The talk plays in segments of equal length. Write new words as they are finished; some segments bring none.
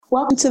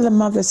Welcome to the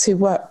Mothers Who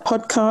Work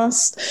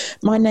podcast.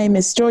 My name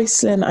is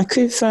Joycelyn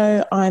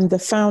Akufo. I'm the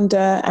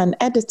founder and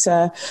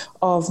editor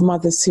of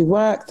Mothers Who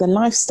Work, the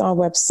lifestyle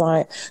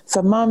website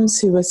for mums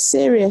who are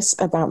serious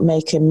about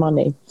making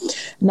money.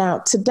 Now,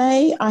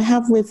 today I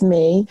have with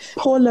me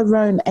Paula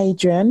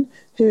Rhone-Adrien,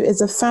 who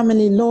is a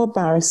family law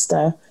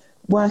barrister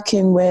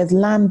working with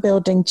land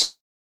building.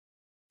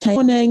 Good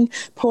morning,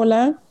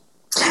 Paula.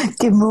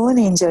 Good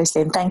morning,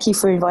 Joycelyn. Thank you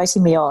for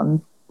inviting me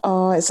on.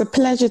 Oh, it's a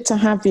pleasure to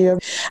have you.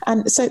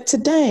 And so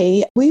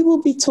today we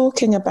will be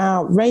talking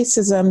about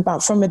racism, but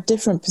from a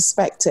different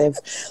perspective.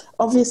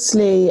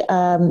 Obviously,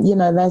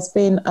 there's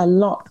been a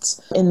lot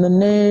in the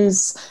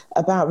news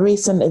about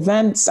recent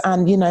events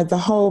and, the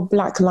whole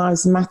Black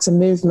Lives Matter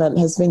movement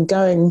has been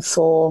going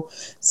for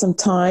some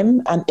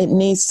time and it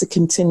needs to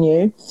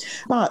continue.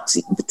 But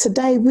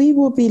today we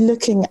will be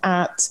looking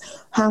at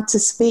how to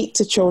speak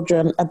to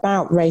children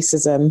about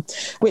racism,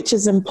 which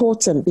is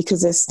important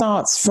because it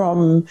starts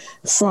from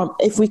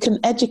if we can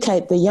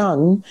educate the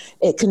young,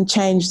 it can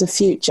change the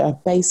future,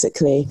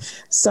 basically.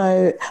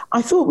 So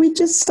I thought we'd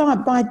just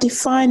start by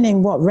defining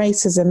what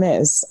racism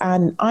is.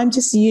 And I'm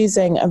just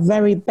using a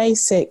very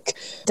basic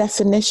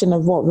definition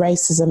of what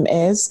racism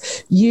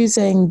is,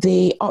 using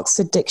the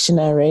Oxford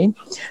Dictionary.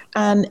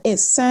 And it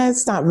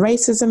says that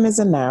racism is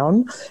a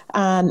noun,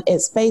 and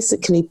it's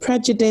basically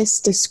prejudice,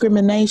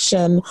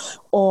 discrimination,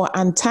 or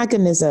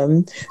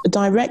antagonism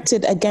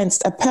directed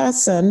against a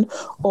person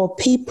or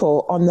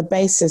people on the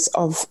basis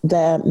of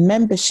their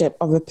membership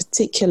of a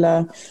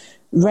particular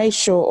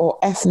racial or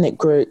ethnic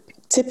group,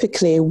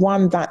 typically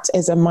one that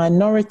is a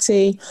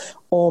minority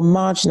or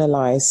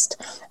marginalized.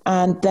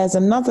 And there's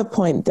another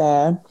point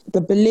there,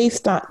 the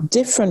belief that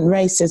different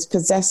races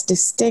possess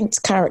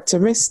distinct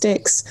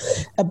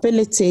characteristics,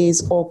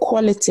 abilities, or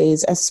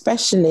qualities,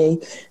 especially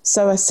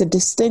so as to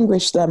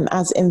distinguish them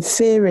as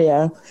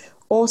inferior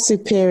or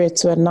superior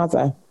to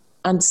another.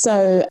 And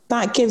so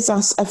that gives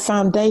us a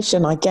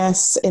foundation, I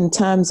guess, in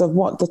terms of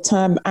what the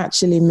term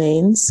actually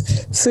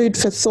means. Food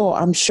for thought,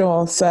 I'm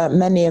sure, for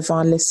many of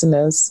our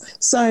listeners.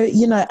 So,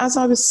 as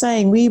I was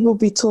saying, we will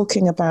be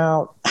talking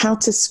about how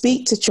to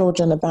speak to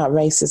children about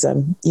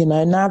racism.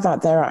 Now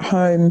that they're at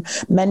home,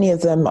 many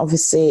of them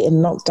obviously in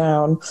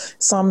lockdown,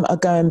 some are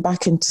going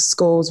back into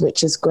schools,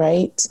 which is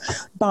great,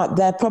 but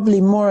they're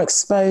probably more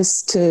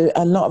exposed to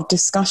a lot of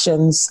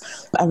discussions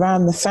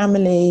around the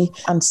family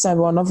and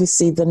so on.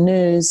 Obviously, the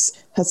news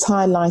has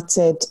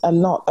highlighted a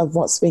lot of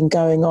what's been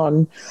going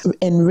on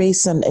in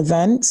recent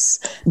events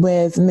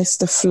with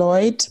Mr.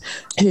 Floyd,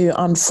 who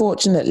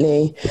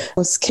unfortunately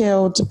was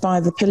killed by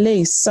the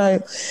police.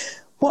 So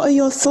what are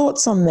your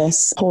thoughts on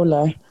this,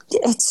 Paula?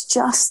 It's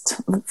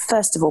just,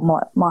 first of all,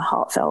 my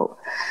heartfelt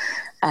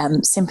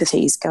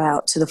sympathies go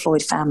out to the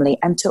Floyd family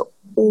and to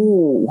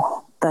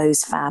all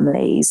those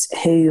families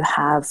who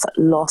have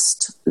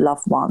lost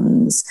loved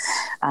ones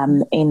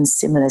in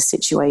similar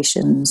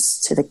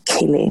situations to the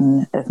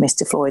killing of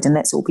Mr. Floyd. And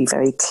let's all be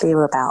very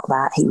clear about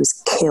that. He was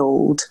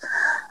killed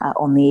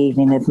on the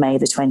evening of May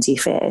the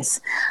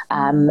 25th.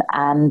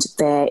 And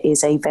there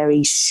is a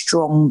very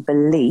strong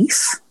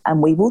belief,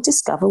 and we will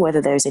discover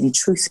whether there is any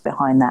truth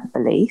behind that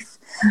belief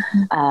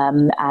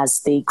as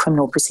the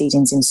criminal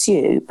proceedings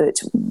ensue.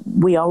 But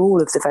we are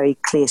all of the very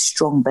clear,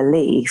 strong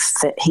belief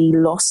that he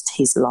lost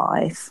his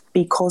life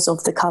because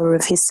of the colour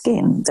of his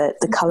skin, that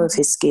the colour of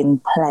his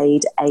skin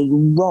played a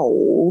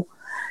role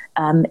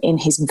in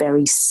his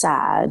very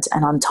sad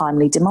and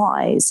untimely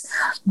demise.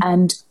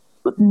 And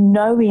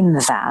knowing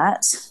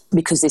that,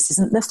 because this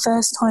isn't the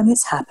first time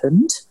it's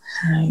happened,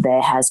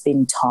 there has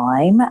been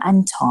time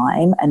and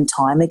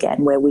time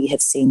again where we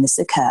have seen this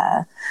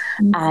occur.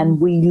 And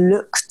we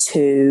look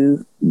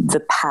to the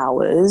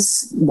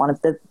powers, one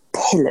of the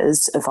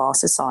pillars of our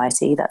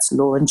society, that's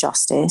law and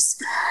justice,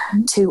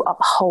 to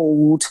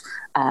uphold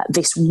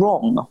this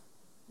wrong.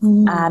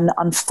 And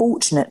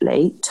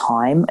unfortunately,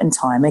 time and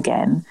time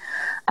again,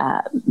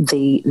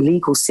 the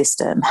legal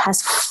system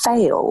has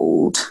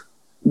failed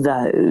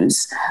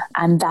those,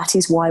 and that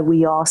is why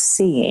we are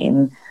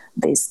seeing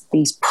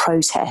these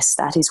protests.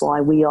 That is why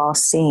we are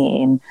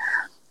seeing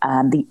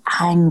the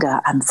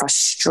anger and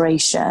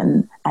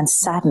frustration and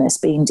sadness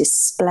being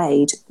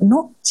displayed,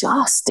 not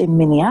just in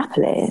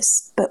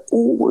Minneapolis, but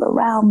all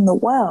around the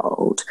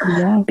world,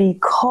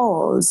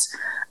 because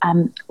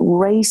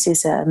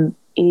racism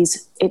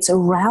it's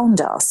around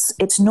us.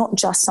 It's not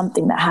just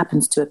something that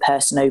happens to a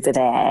person over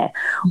there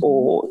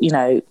or,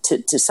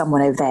 to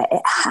someone over there.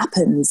 It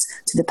happens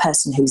to the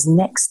person who's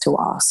next to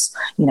us,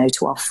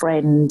 to our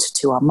friend,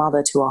 to our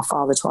mother, to our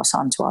father, to our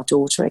son, to our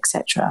daughter,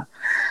 etc.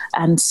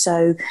 And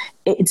so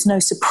it's no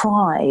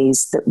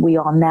surprise that we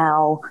are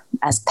now,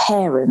 as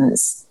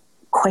parents,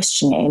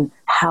 questioning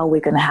how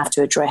we're going to have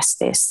to address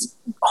this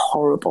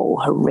horrible,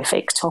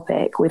 horrific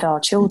topic with our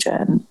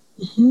children.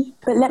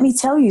 But let me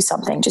tell you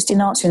something, just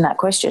in answering that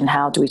question,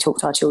 how do we talk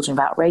to our children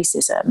about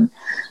racism?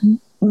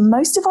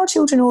 Most of our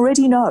children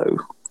already know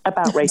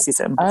about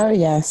racism? Oh,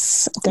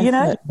 yes,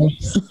 definitely.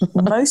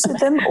 Most of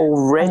them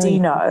already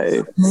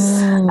know.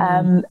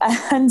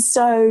 And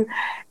so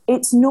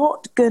it's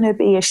not going to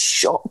be a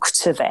shock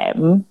to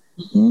them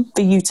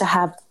for you to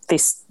have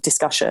this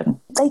discussion.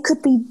 They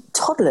could be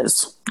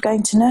toddlers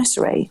going to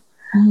nursery.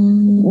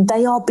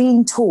 They are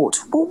being taught,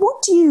 well,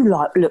 what do you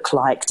look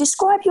like?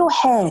 Describe your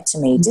hair to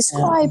me.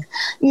 Describe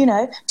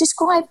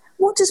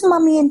what does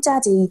mummy and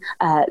daddy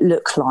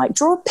look like?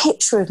 Draw a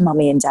picture of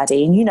mummy and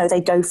daddy. And,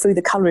 they go through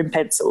the colouring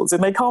pencils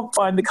and they can't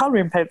find the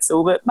colouring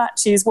pencil that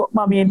matches what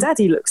mummy and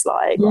daddy looks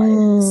like.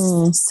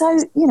 So,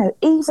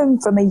 even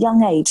from a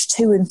young age,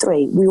 2 and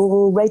 3, we were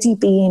already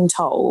being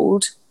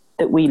told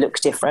that we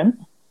look different.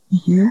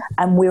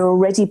 And we're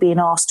already being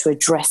asked to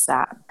address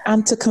that.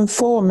 And to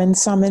conform in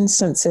some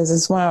instances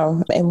as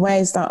well, in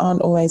ways that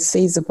aren't always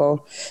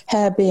feasible.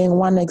 Hair being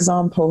one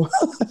example.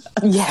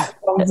 Yeah.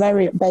 A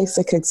very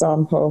basic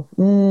example.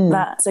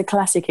 That's a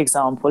classic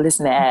example,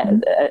 isn't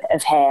it,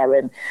 of hair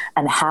and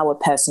how a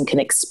person can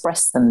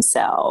express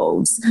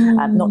themselves,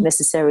 not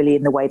necessarily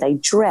in the way they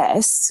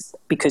dress,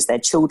 because they're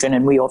children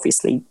and we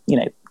obviously,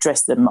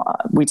 dress them,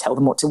 we tell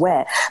them what to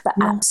wear, but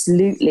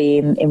absolutely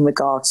in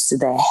regards to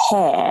their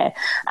hair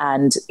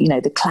and,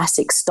 the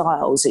classic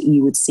styles that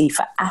you would see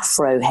for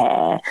Afro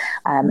hair,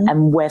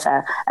 and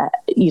whether,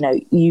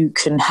 you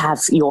can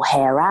have your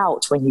hair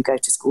out when you go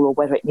to school, or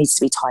whether it needs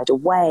to be tied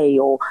away,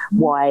 or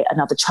why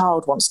another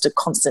child wants to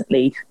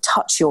constantly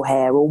touch your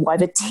hair, or why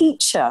the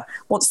teacher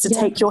wants to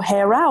take your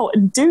hair out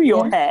and do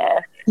your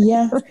hair.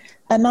 Yeah.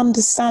 And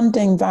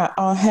understanding that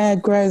our hair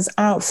grows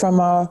out from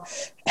our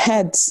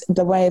heads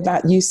the way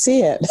that you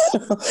see it.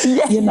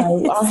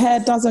 Our hair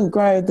doesn't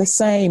grow the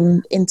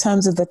same in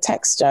terms of the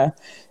texture.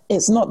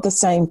 It's not the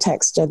same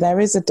texture. There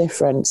is a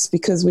difference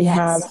because we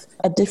have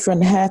a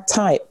different hair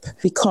type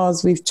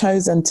because we've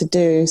chosen to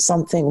do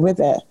something with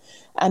it.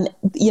 And,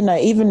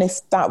 even if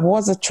that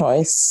was a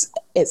choice,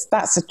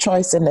 that's a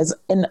choice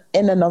in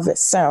and of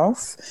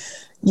itself.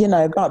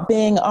 But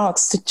being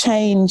asked to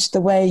change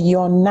the way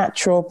your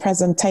natural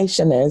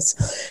presentation is,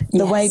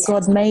 the way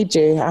God made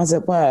you, as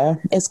it were,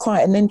 is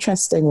quite an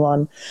interesting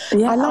one.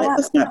 I like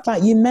the fact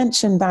that you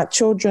mentioned that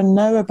children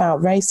know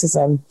about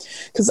racism,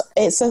 because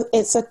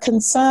it's a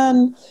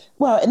concern.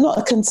 Well, not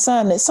a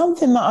concern. It's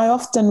something that I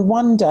often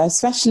wonder,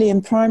 especially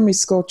in primary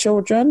school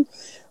children,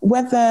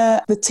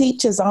 whether the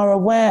teachers are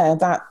aware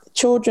that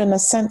children are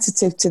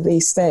sensitive to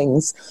these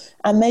things,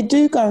 and they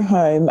do go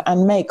home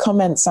and make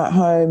comments at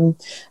home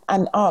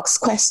and ask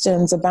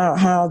questions about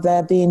how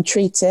they're being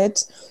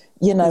treated,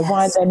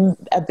 why they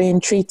are being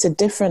treated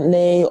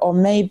differently, or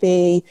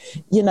maybe,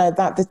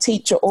 that the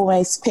teacher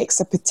always picks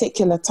a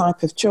particular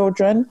type of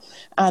children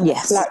and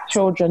black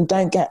children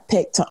don't get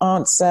picked to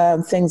answer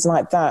and things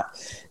like that.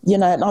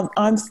 And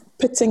I'm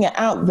putting it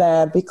out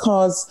there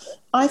because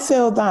I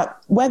feel that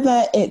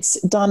whether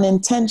it's done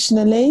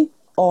intentionally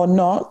or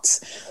not,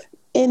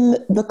 in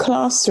the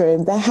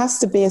classroom, there has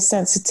to be a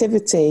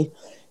sensitivity,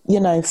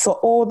 for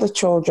all the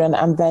children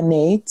and their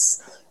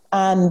needs,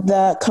 and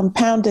the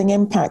compounding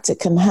impact it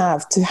can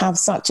have to have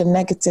such a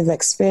negative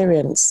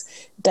experience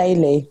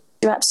daily.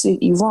 You're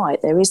absolutely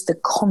right. There is the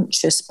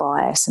conscious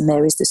bias and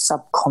there is the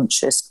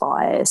subconscious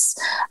bias.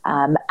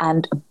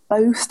 And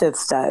both of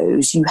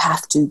those you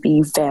have to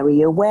be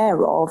very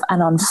aware of.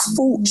 And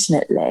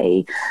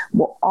unfortunately,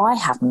 what I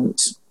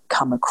haven't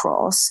come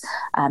across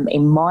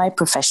in my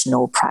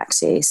professional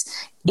practice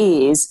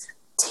is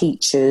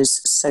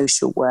teachers,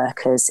 social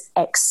workers,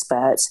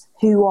 experts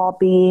who are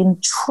being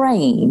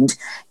trained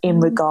in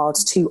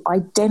regards to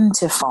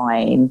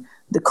identifying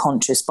the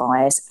conscious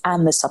bias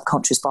and the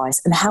subconscious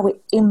bias and how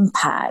it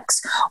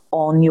impacts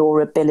on your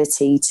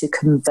ability to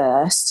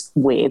converse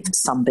with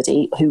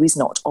somebody who is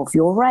not of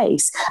your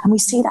race. And we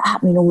see that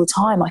happening all the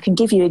time. I can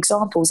give you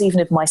examples even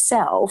of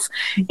myself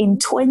in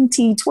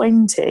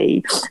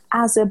 2020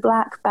 as a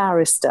black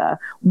barrister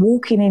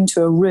walking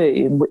into a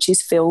room which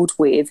is filled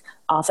with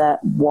other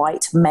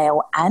white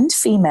male and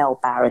female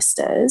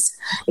barristers.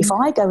 If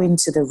I go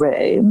into the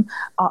room,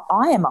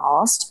 I am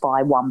asked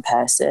by one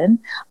person,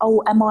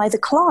 oh, am I the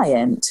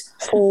client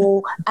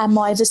or am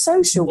I the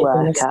social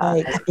worker?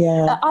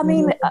 I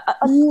mean,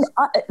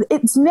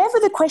 it's never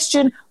the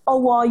question,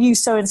 oh, are you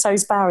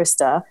so-and-so's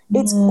barrister?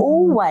 It's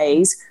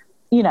always,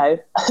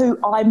 who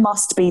I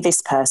must be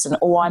this person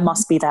or I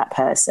must be that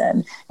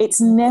person.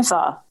 It's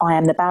never I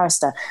am the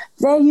barrister.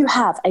 There you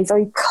have a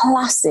very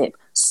classic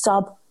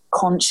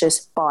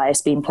subconscious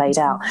bias being played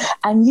out.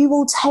 And you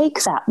will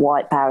take that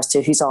white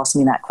barrister who's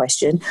asking me that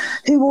question,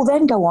 who will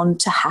then go on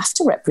to have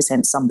to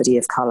represent somebody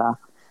of colour.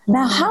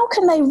 Now, how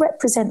can they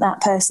represent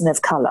that person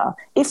of colour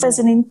if as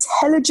an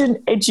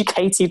intelligent,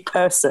 educated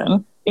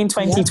person in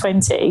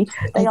 2020,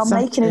 they are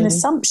making an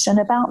assumption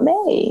about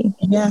me.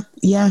 Yeah.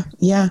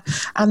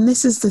 And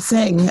this is the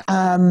thing.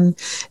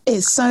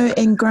 It's so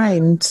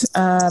ingrained.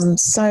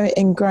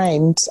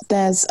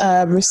 There's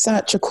a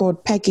researcher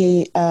called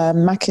Peggy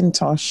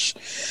McIntosh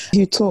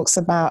who talks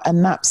about a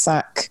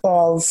knapsack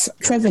of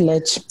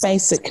privilege,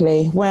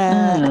 basically,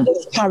 where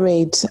it's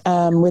carried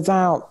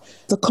without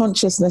the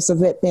consciousness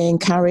of it being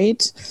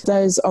carried,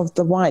 those of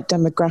the white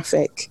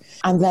demographic,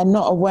 and they're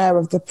not aware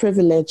of the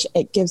privilege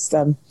it gives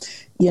them.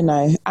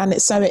 And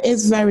it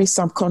is very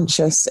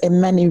subconscious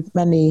in many,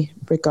 many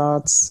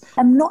regards.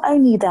 And not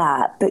only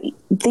that, but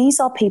these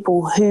are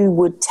people who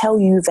would tell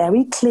you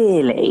very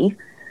clearly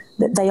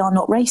that they are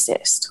not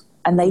racist.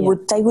 And they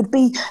would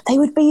be, it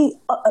would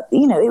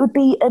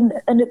be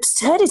an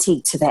absurdity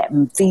to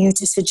them for you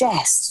to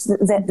suggest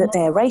that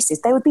they're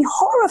racist. They would be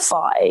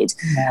horrified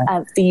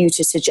for you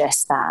to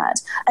suggest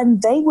that.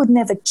 And they would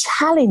never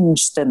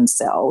challenge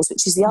themselves,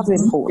 which is the other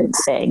important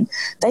thing.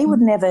 They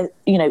would never,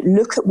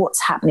 look at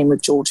what's happening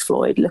with George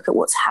Floyd, look at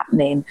what's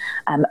happening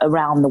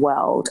around the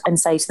world and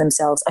say to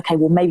themselves, okay,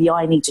 well, maybe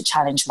I need to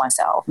challenge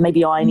myself.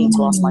 Maybe I need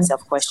to ask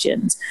myself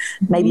questions.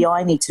 Maybe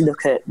I need to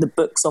look at the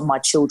books on my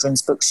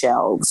children's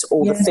bookshelves,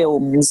 or the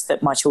films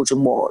that my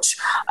children watch,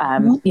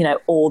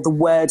 or the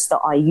words that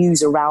I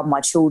use around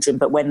my children,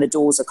 but when the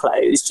doors are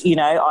closed,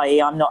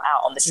 i.e. I'm not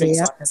out on the street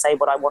so I can say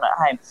what I want at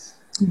home.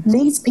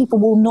 These people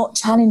will not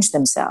challenge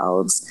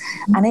themselves.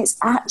 And it's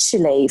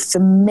actually, for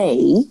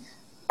me,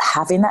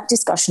 having that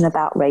discussion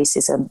about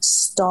racism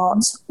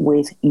starts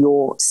with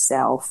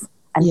yourself.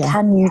 And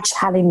can you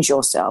challenge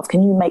yourself?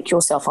 Can you make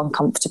yourself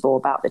uncomfortable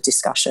about the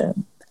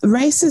discussion?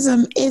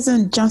 Racism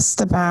isn't just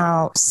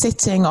about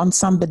sitting on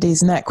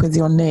somebody's neck with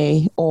your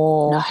knee,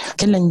 or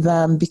killing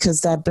them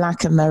because they're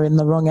black and they're in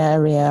the wrong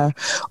area,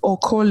 or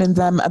calling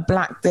them a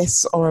black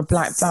this or a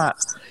black that.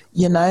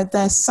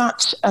 There's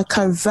such a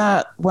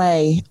covert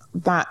way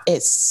that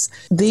it's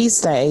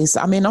these days.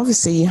 I mean,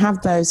 obviously you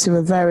have those who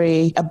are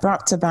very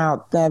abrupt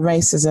about their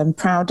racism,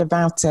 proud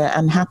about it,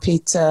 and happy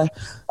to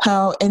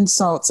hurl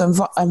insults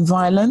and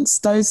violence.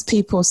 Those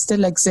people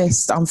still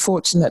exist,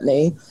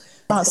 unfortunately.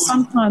 But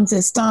sometimes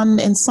it's done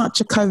in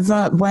such a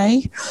covert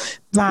way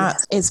that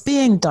it's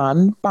being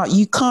done, but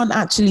you can't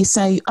actually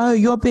say, oh,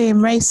 you're being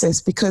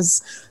racist,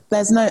 because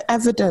there's no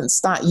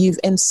evidence that you've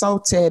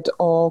insulted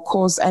or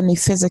caused any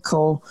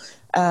physical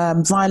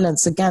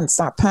violence against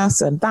that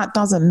person. That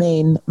doesn't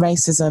mean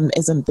racism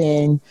isn't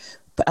being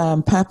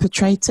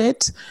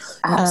perpetrated.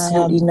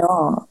 Absolutely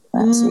not.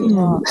 Absolutely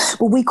not.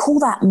 Well, we call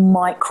that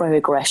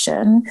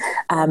microaggression.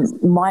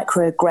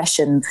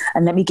 Microaggression,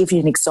 and let me give you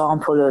an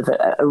example of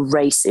a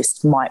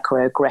racist,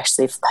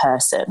 microaggressive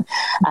person.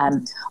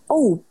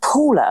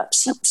 Paula,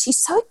 she's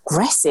so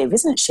aggressive,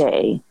 isn't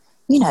she?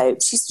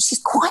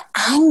 She's quite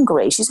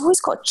angry. She's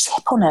always got a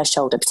chip on her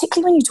shoulder,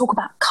 particularly when you talk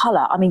about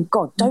colour. I mean,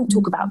 God, don't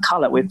talk about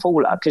colour with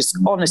Paula, because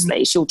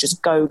honestly, she'll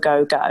just go.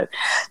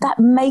 That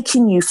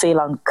making you feel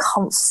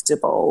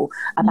uncomfortable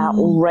about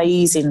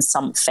raising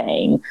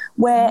something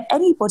where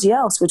anybody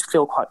else would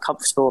feel quite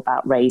comfortable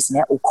about raising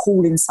it or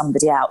calling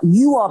somebody out.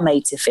 You are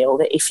made to feel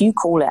that if you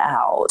call it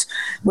out,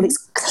 well, it's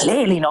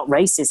clearly not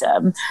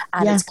racism,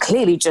 and it's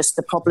clearly just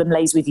the problem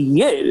lays with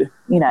you,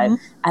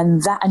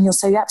 and you're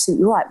so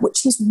absolutely right,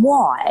 which is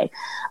why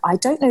I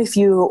don't know if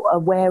you're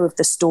aware of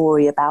the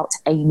story about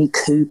Amy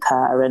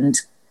Cooper and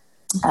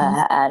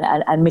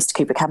Mr.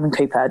 Cooper, Cameron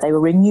Cooper. They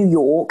were in New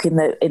York in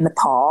the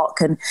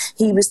park, and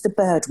he was the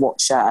bird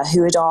watcher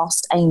who had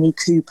asked Amy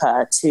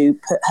Cooper to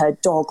put her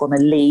dog on a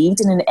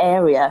lead in an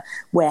area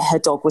where her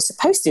dog was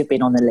supposed to have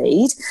been on the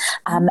lead,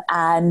 and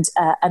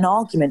an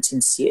argument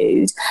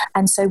ensued.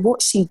 And so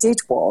what she did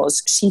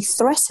was she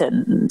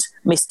threatened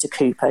Mr.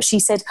 Cooper. She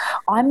said,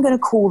 I'm going to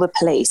call the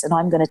police and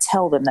I'm going to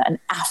tell them that an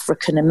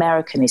African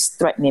American is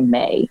threatening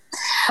me.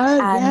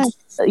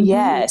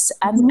 Yes.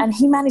 And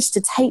he managed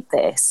to tape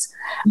this.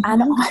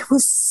 And I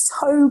was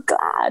so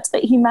glad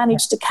that he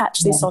managed to catch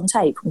this on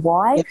tape.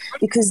 Why?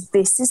 Because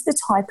this is the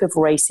type of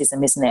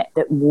racism, isn't it,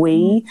 that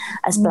we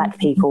as Black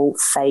people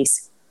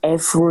face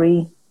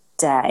every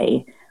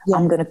day.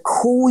 I'm going to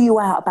call you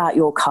out about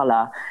your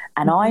colour.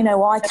 And I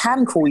know I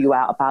can call you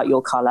out about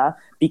your colour,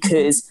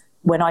 because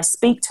when I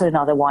speak to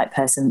another white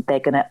person, they're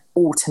going to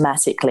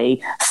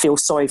automatically feel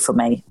sorry for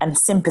me and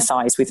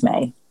sympathise with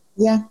me.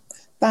 Yeah.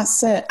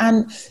 That's it.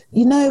 And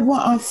you know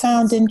what I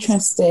found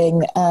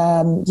interesting,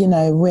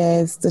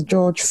 with the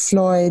George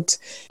Floyd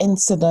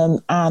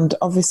incident and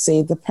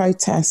obviously the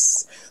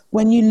protests,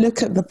 when you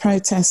look at the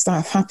protests that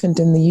have happened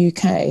in the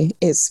UK,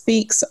 it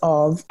speaks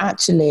of,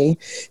 actually,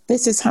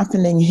 this is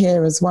happening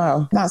here as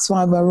well. That's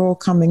why we're all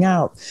coming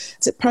out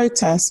to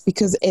protest,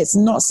 because it's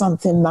not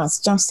something that's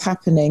just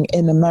happening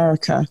in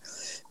America.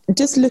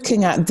 Just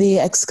looking at the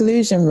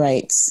exclusion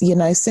rates,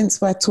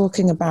 since we're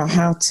talking about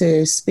how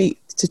to speak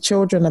to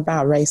children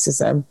about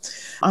racism,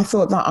 I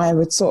thought that I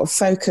would sort of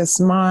focus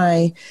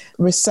my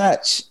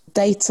research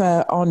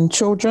data on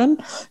children,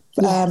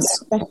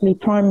 especially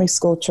primary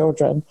school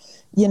children.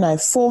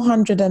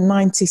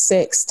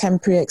 496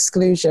 temporary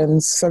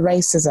exclusions for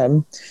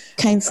racism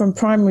came from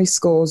primary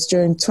schools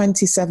during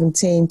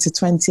 2017 to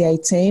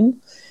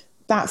 2018.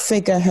 That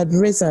figure had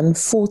risen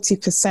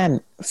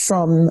 40%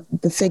 from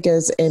the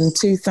figures in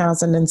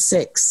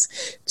 2006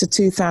 to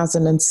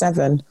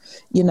 2007,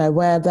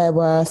 where there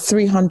were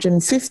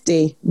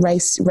 350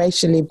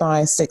 racially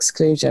biased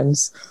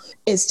exclusions.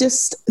 It's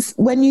just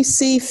when you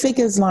see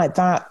figures like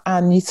that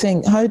and you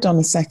think, hold on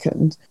a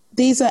second,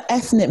 these are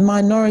ethnic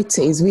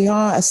minorities. We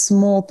are a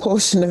small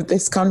portion of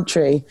this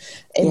country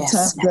in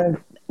terms of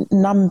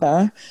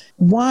number.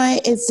 Why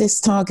is this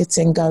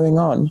targeting going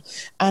on?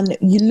 And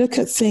you look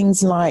at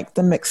things like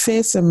the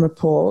McPherson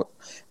report,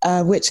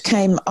 which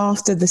came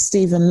after the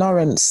Stephen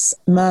Lawrence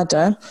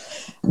murder,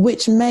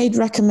 which made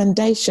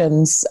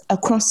recommendations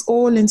across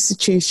all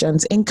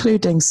institutions,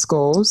 including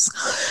schools.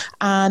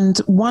 And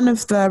one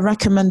of the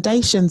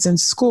recommendations in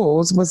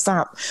schools was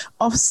that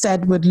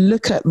Ofsted would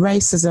look at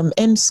racism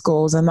in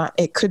schools and that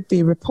it could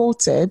be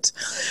reported.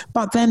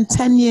 But then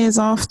 10 years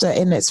after,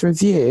 in its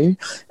review,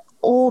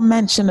 all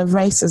mention of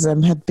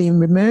racism had been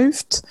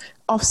removed.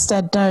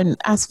 Ofsted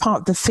don't, as part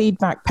of the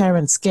feedback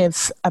parents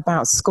give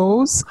about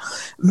schools,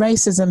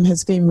 racism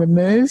has been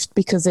removed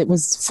because it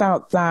was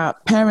felt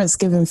that parents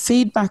giving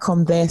feedback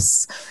on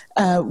this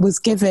was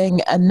giving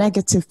a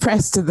negative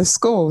press to the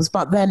schools.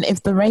 But then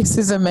if the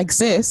racism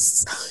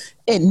exists,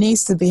 it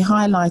needs to be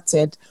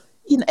highlighted.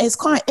 It's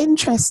quite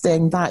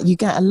interesting that you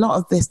get a lot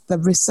of this, the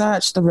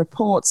research, the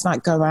reports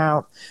that go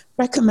out,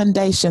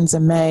 recommendations are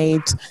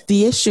made,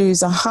 the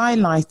issues are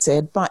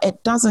highlighted, but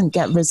it doesn't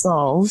get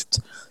resolved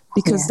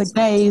because the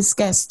gaze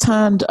gets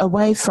turned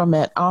away from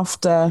it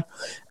after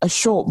a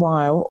short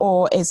while,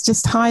 or it's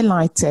just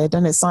highlighted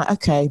and it's like,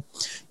 okay,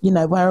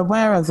 we're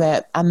aware of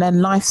it, and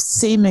then life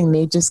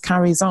seemingly just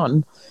carries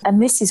on.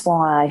 And this is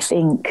why I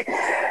think,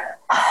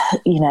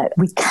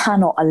 we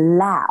cannot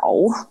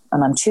allow,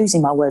 and I'm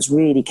choosing my words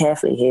really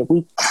carefully here,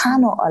 we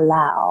cannot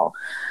allow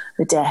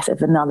the death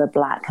of another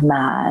black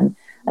man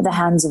at the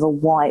hands of a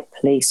white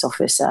police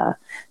officer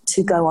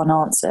to go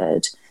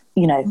unanswered.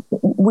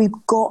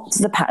 We've got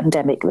the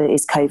pandemic that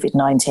is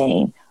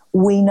COVID-19.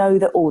 We know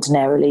that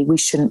ordinarily we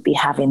shouldn't be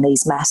having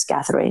these mass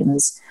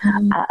gatherings.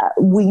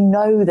 We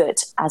know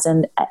that as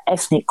an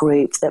ethnic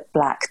group that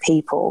black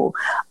people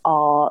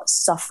are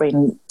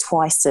suffering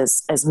twice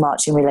as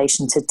much in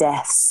relation to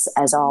deaths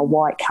as our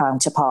white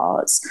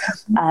counterparts.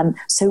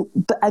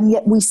 And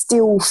yet we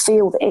still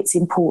feel that it's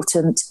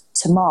important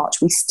to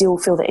march. We still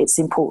feel that it's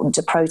important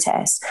to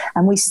protest,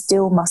 and we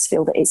still must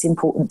feel that it's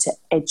important to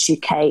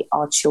educate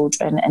our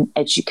children and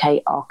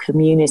educate our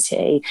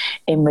community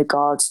in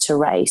regards to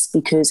race,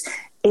 because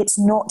it's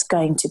not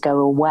going to go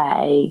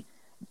away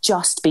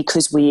just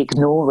because we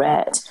ignore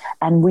it.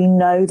 And we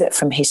know that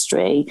from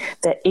history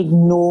that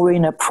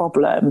ignoring a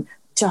problem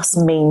just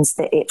means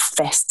that it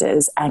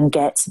festers and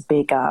gets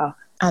bigger.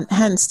 And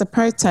hence the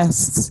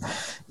protests.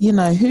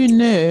 Who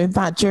knew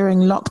that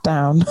during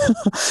lockdown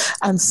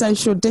and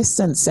social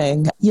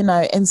distancing,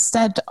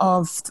 instead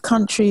of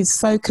countries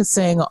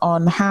focusing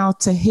on how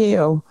to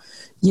heal,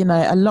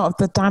 a lot of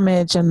the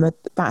damage that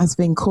has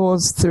been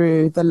caused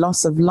through the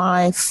loss of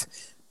life,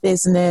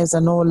 business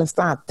and all of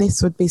that,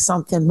 this would be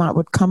something that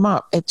would come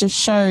up. It just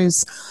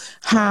shows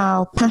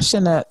how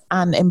passionate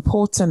and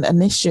important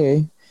an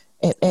issue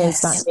it is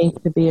that needs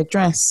to be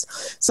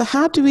addressed. So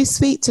how do we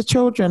speak to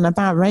children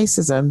about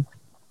racism?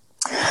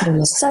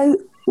 So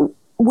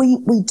we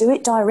do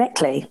it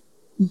directly.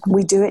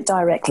 We do it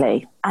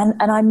directly. And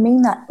I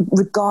mean that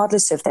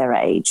regardless of their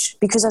age,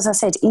 because as I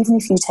said, even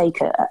if you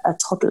take a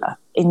toddler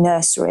in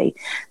nursery,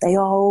 they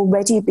are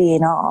already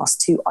being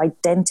asked to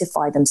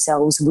identify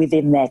themselves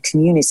within their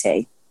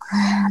community.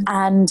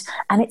 And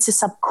it's a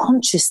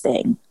subconscious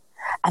thing.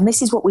 And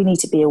this is what we need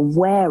to be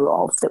aware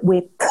of, that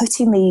we're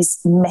putting these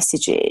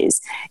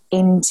messages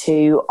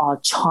into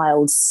our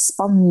child's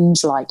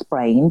sponge-like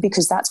brain,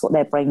 because that's what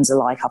their brains are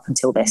like up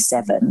until they're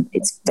 7.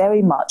 It's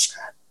very much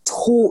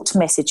taught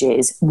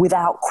messages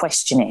without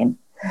questioning.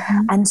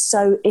 And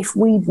so if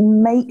we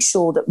make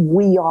sure that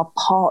we are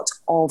part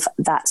of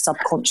that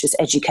subconscious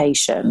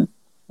education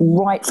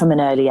right from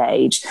an early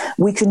age,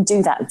 we can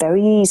do that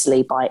very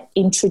easily by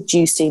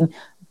introducing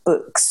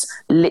books,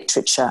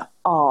 literature,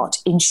 art,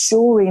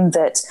 ensuring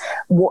that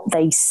what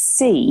they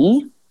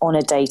see on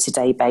a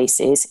day-to-day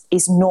basis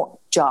is not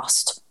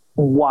just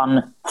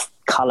one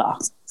colour,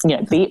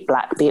 be it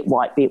black, be it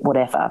white, be it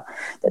whatever,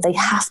 that they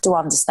have to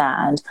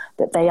understand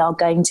that they are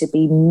going to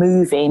be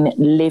moving,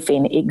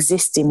 living,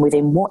 existing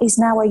within what is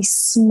now a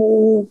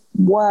small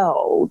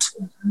world.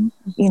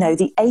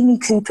 The Amy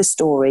Cooper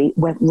story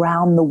went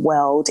round the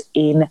world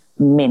in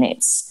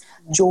minutes.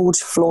 George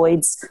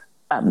Floyd's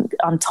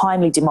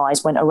untimely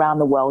demise went around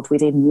the world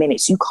within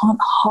minutes. You can't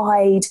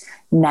hide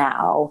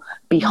now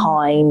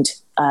behind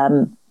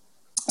a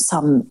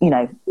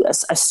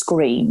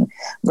screen.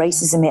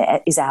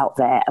 Racism is out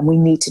there, and we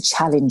need to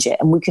challenge it.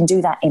 And we can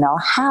do that in our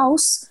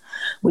house.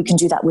 We can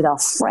do that with our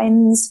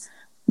friends.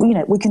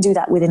 we can do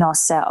that within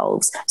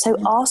ourselves. So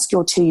ask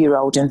your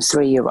 2-year-old and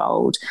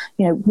 3-year-old,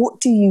 what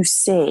do you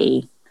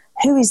see?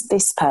 Who is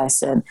this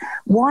person?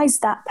 Why is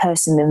that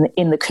person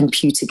in the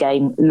computer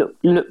game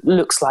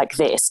looks like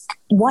this?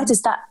 Why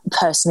does that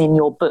person in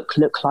your book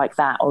look like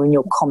that, or in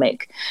your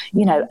comic?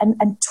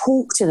 And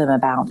talk to them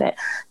about it.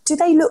 Do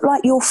they look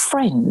like your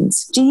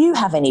friends? Do you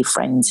have any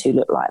friends who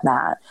look like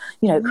that?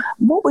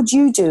 What would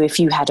you do if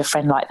you had a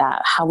friend like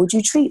that? How would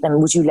you treat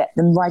them? Would you let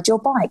them ride your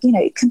bike?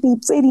 It can be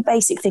really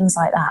basic things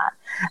like that.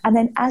 And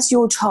then as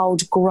your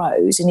child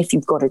grows, and if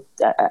you've got a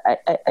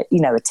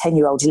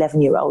 10-year-old,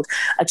 11-year-old,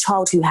 a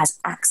child who has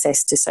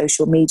access to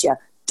social media,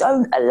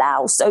 don't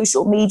allow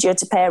social media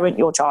to parent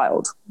your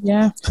child.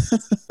 Yeah.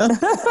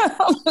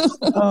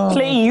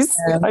 Please,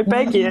 yeah. I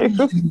beg you.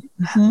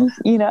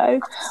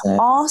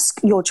 Ask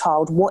your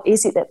child, what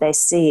is it that they're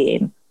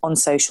seeing on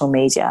social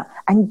media,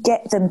 and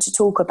get them to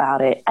talk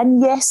about it.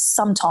 And yes,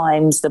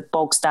 sometimes the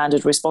bog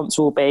standard response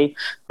will be,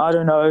 I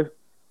don't know,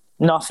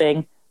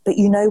 nothing. But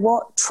you know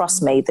what?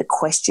 Trust me, the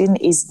question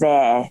is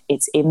there.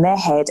 It's in their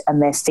head and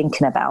they're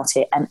thinking about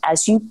it. And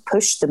as you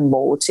push them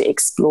more to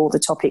explore the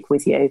topic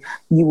with you,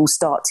 you will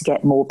start to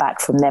get more back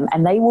from them.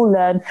 And they will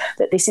learn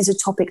that this is a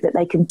topic that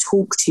they can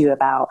talk to you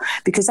about.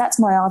 Because that's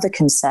my other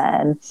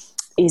concern,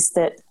 is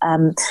that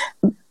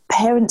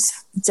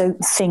parents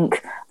don't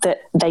think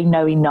that they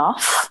know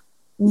enough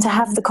to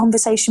have the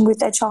conversation with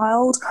their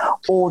child,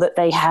 or that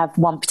they have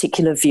one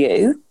particular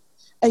view.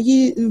 Are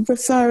you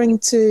referring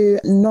to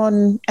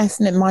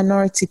non-ethnic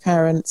minority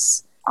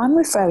parents? I'm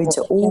referring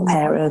to all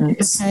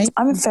parents. Okay.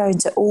 I'm referring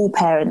to all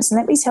parents. And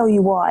let me tell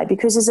you why.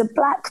 Because as a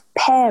black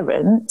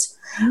parent,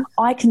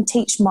 I can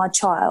teach my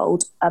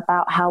child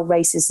about how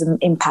racism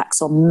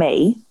impacts on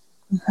me.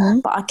 Mm-hmm.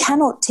 But I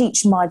cannot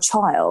teach my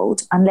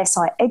child unless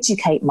I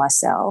educate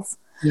myself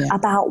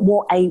about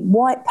what a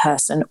white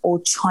person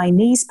or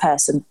Chinese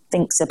person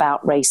thinks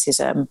about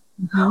racism.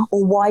 Mm-hmm.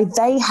 Or why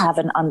they have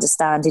an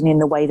understanding in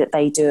the way that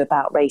they do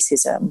about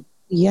racism.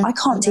 Yeah, I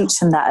can't teach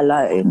them that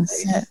alone.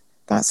 Yeah,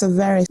 that's a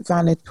very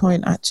valid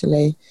point,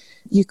 actually.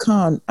 You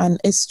can't, and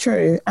it's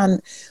true.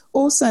 And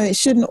also, it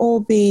shouldn't all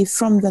be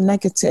from the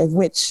negative,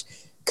 which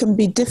can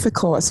be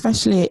difficult,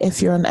 especially if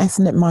you're an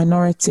ethnic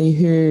minority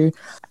who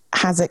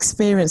has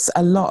experienced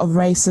a lot of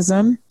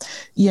racism.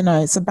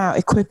 It's about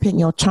equipping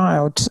your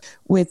child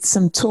with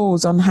some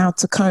tools on how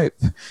to cope,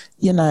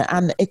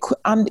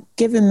 and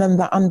giving them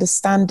the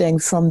understanding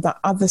from the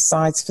other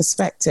side's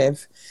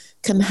perspective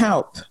can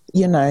help.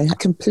 I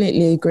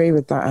completely agree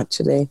with that,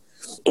 actually.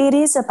 It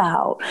is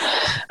about,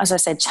 as I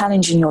said,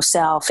 challenging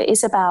yourself. It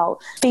is about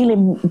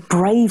feeling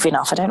brave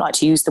enough. I don't like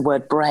to use the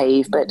word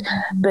brave, but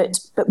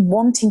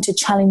wanting to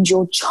challenge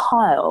your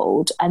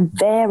child and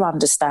their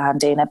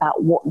understanding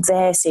about what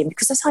they're seeing.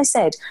 Because as I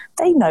said,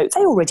 they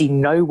already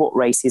know what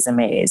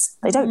racism is.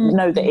 They don't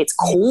know that it's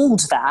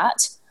called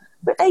that,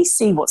 but they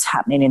see what's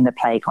happening in the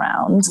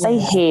playground. Yeah. They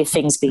hear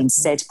things being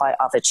said by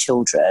other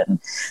children.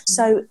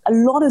 So a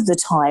lot of the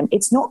time,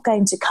 it's not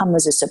going to come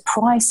as a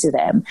surprise to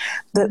them.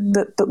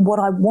 But what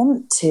I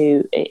want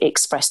to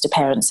express to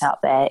parents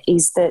out there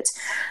is that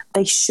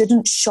they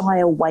shouldn't shy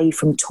away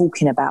from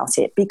talking about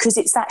it, because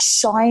it's that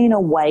shying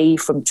away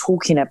from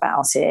talking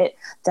about it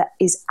that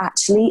is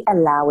actually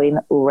allowing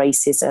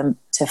racism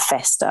to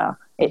fester.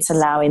 It's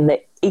allowing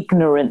the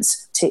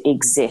ignorance to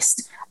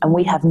exist. And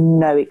we have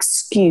no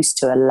excuse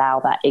to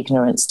allow that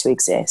ignorance to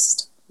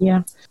exist.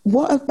 Yeah.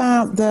 What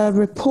about the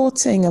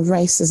reporting of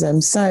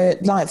racism? So,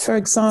 like, for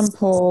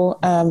example,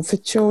 for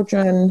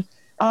children,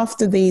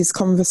 after these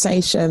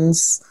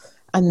conversations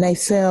and they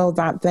feel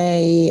that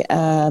they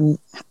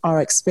are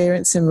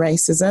experiencing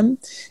racism,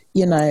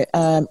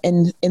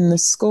 in the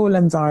school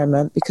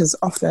environment, because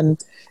often,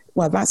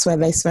 that's where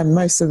they spend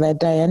most of their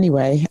day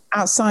anyway.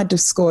 Outside of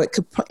school,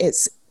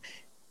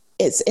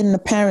 it's in the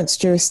parents'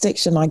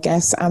 jurisdiction, I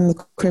guess, and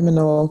the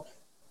criminal,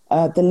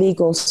 the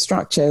legal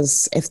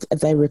structures, if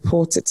they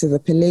report it to the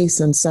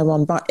police and so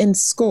on. But in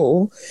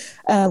school,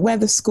 where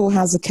the school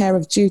has a care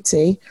of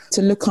duty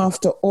to look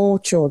after all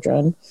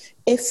children,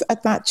 if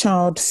that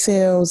child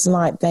feels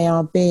like they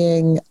are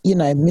being,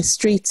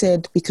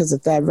 mistreated because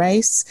of their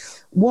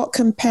race, what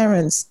can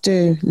parents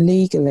do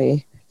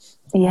legally?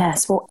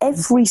 Yes, well,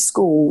 every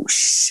school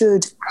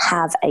should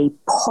have a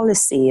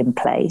policy in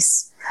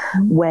place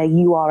where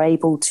you are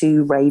able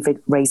to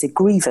raise a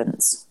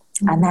grievance.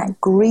 And that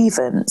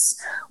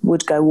grievance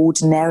would go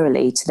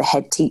ordinarily to the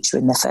head teacher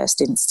in the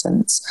first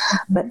instance.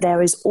 But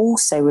there is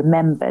also,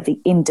 remember,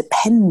 the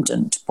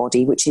independent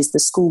body, which is the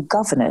school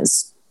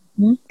governors.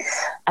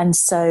 And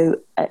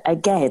so,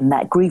 again,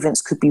 that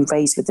grievance could be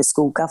raised with the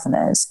school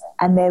governors.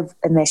 And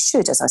there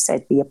should, as I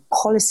said, be a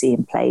policy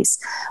in place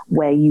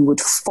where you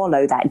would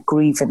follow that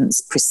grievance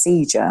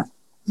procedure.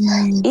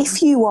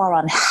 If you are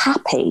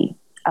unhappy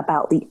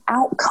about the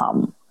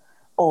outcome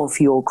of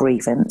your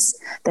grievance,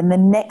 then the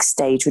next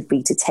stage would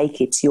be to take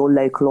it to your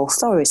local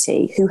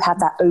authority, who have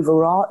that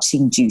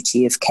overarching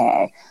duty of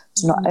care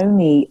to not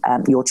only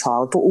your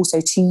child, but also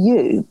to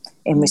you.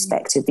 in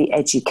respect of the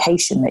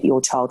education that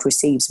your child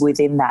receives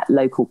within that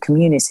local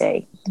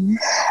community.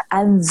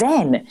 And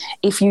then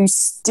if you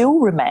still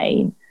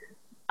remain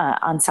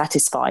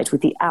unsatisfied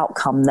with the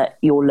outcome that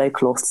your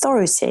local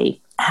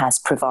authority has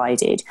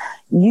provided,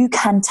 you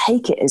can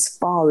take it as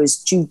far as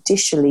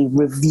judicially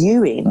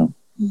reviewing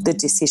the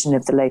decision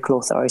of the local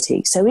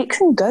authority. So it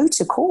can go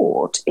to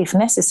court if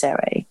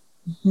necessary.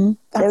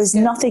 There is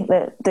nothing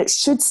that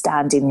should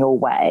stand in your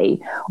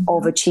way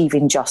of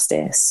achieving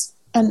justice.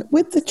 And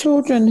with the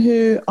children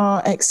who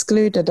are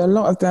excluded, a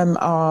lot of them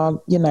are,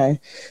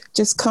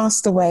 just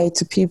cast away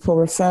to pupil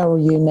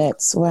referral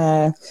units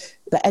where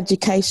the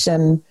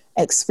education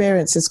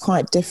experience is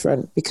quite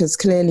different, because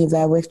clearly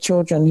they're with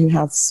children who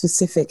have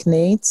specific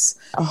needs,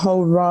 a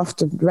whole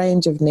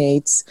range of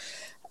needs.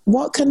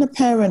 What can a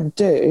parent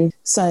do?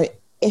 So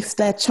if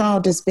their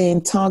child is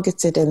being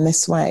targeted in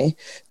this way,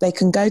 they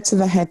can go to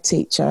the head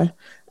teacher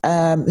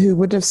who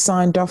would have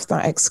signed off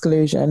that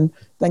exclusion,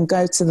 then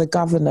go to the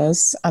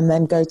governors, and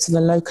then go to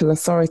the local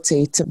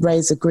authority to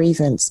raise a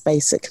grievance,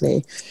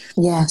 basically.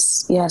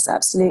 Yes,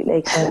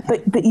 absolutely.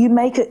 But you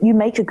make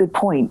a good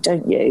point,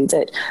 don't you?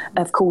 That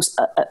of course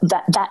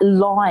that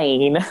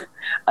line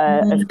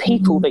of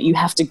people that you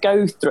have to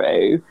go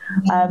through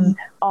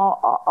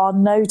are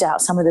no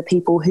doubt some of the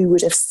people who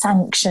would have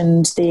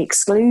sanctioned the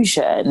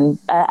exclusion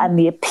and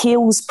the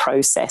appeals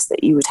process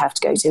that you would have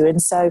to go to.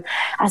 And so,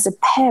 as a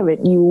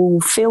parent, you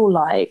will feel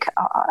like,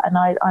 and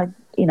I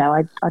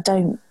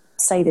don't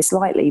say this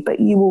lightly, but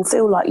you will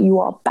feel like you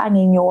are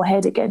banging your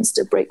head against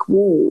a brick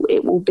wall.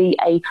 It will be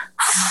a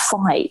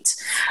fight.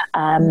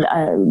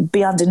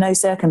 Be under no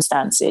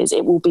circumstances.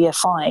 It will be a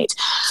fight.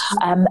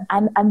 And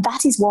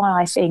that is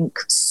why I think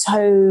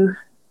so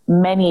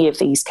many of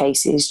these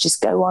cases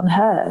just go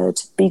unheard,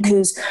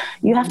 because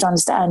you have to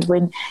understand,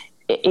 when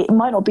it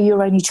might not be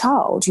your only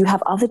child, you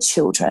have other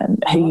children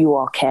who you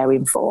are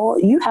caring for.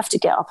 You have to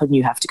get up and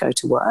you have to go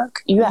to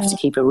work. You have to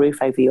keep a roof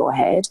over your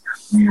head.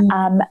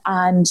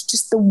 And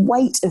just the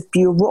weight of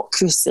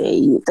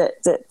bureaucracy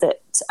that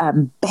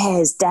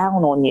bears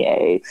down on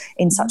you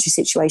in such a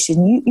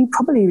situation, you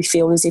probably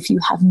feel as if you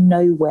have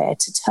nowhere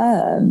to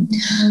turn.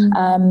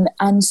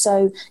 And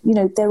so,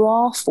 there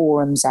are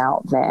forums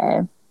out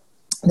there.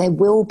 There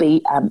will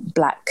be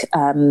Black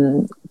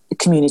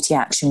community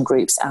action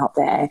groups out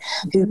there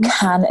who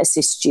can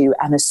assist you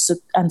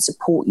and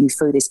support you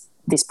through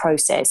this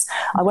process.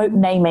 I won't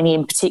name any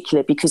in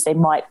particular because they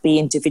might be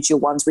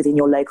individual ones within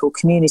your local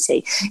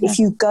community. If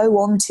you go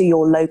onto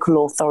your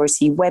local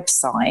authority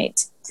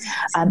website,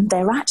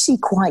 they're actually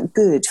quite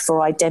good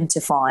for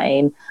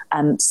identifying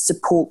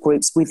support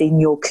groups within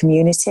your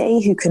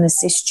community who can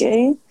assist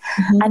you.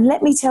 And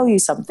let me tell you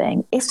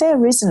something, if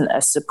there isn't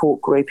a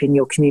support group in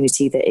your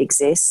community that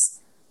exists,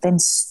 then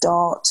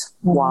start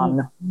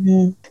one.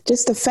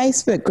 Just a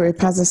Facebook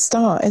group as a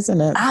start,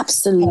 isn't it?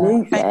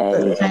 Absolutely.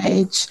 Facebook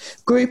page.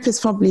 Group is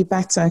probably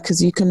better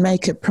because you can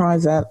make it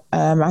private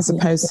as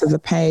opposed to the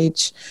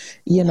page,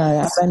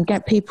 and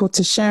get people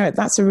to share it.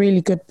 That's a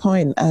really good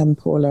point,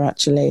 Paula,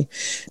 actually.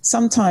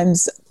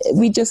 Sometimes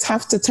we just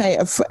have to take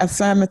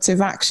affirmative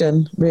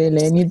action,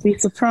 really, and you'd be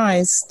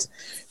surprised,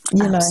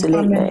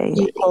 Absolutely. how many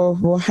people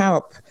will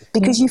help.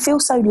 Because you feel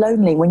so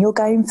lonely when you're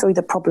going through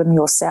the problem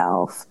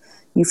yourself.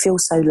 You feel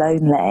so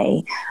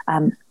lonely,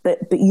 but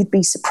you'd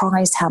be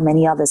surprised how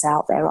many others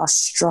out there are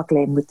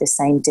struggling with the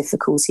same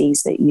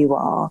difficulties that you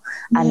are,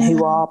 and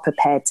who are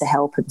prepared to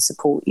help and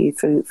support you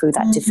through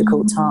that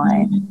difficult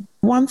time.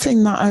 One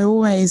thing that I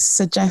always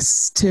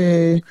suggest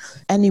to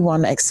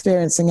anyone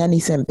experiencing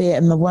anything, be it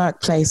in the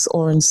workplace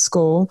or in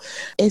school,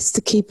 is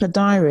to keep a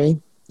diary.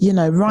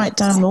 Write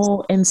down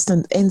all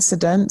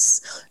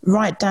incidents,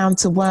 write down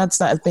to words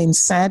that have been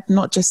said,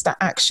 not just the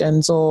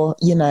actions or,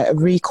 a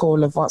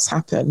recall of what's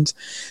happened.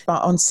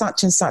 But on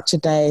such and such a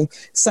day,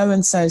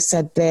 so-and-so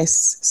said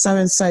this,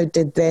 so-and-so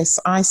did this,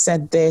 I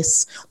said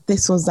this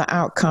was the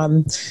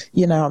outcome.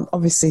 I'm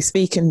obviously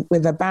speaking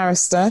with a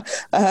barrister.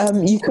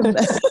 You can,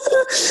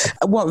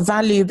 what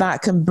value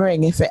that can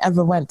bring if it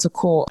ever went to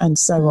court and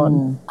so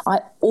on. I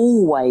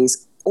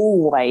always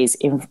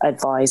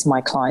advise my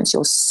clients,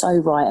 you're so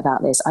right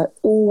about this, I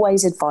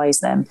always advise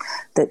them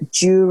that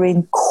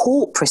during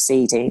court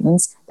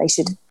proceedings they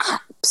should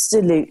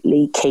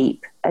absolutely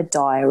keep a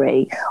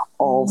diary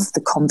of the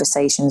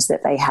conversations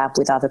that they have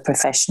with other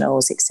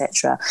professionals,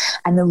 etc.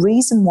 And the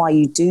reason why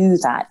you do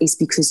that is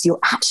because you're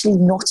actually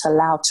not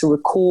allowed to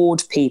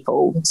record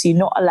people. So you're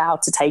not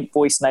allowed to take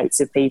voice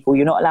notes of people.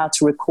 You're not allowed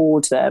to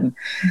record them.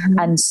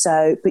 And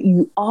so, but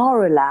you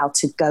are allowed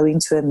to go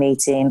into a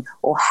meeting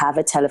or have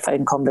a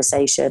telephone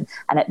conversation.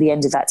 And at the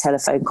end of that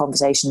telephone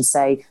conversation,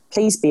 say,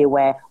 please be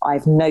aware,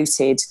 I've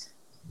noted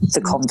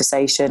the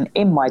conversation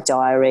in my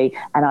diary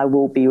and I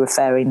will be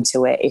referring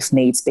to it if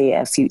needs be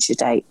at a future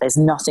date. There's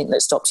nothing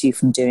that stops you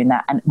from doing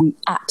that. And we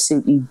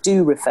absolutely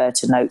do refer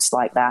to notes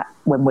like that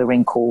when we're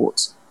in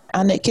court.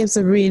 And it gives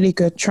a really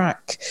good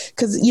track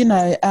because,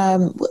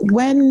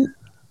 when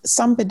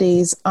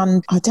somebody's,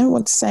 I don't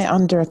want to say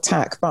under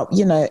attack, but,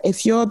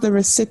 if you're the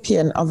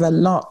recipient of a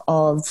lot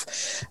of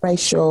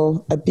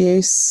racial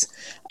abuse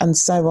and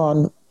so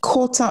on,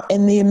 caught up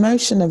in the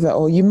emotion of it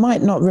all. You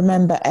might not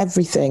remember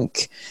everything.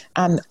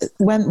 And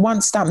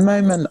once that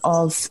moment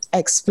of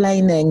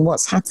explaining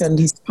what's happened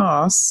has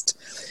passed,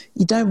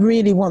 you don't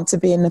really want to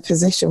be in a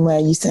position where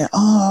you say,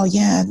 oh,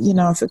 yeah,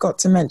 I forgot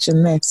to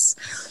mention this.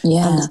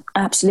 Yeah,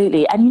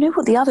 absolutely. And you know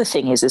what the other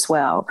thing is as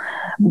well?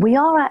 We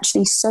are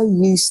actually so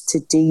used to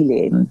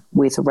dealing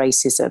with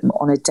racism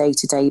on a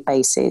day-to-day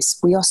basis.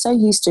 We are so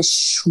used to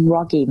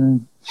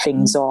shrugging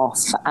things off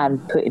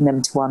and putting them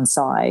to one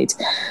side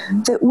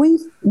that we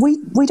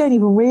don't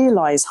even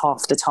realise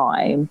half the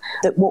time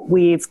that what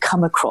we've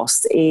come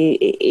across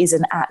is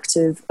an act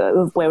of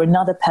where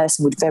another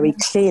person would very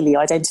clearly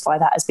identify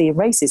that as being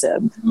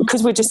racism,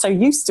 because we're just so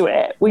used to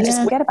it. We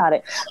just forget about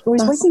it.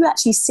 Whereas when you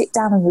actually sit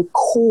down and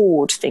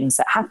record things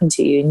that happen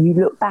to you and you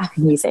look back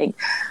and you think,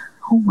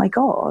 oh my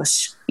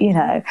gosh,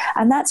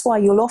 and that's why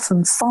you'll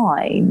often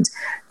find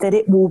that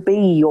it will be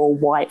your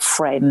white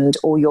friend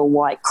or your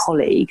white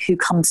colleague who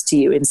comes to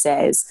you and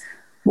says,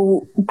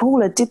 well,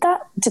 Paula, did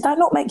that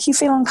not make you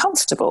feel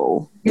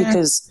uncomfortable? Yeah.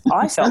 Because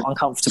I felt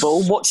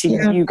uncomfortable watching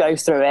you go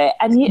through it.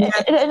 And,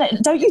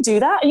 and don't you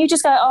do that? And you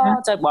just go,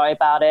 oh, don't worry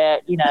about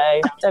it.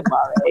 Don't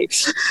worry.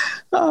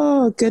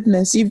 Oh,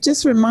 goodness. You've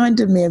just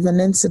reminded me of an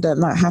incident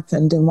that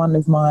happened in one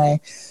of my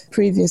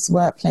previous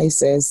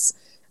workplaces.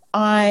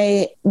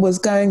 I was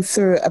going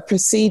through a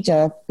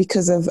procedure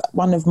because of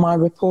one of my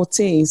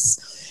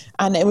reportees,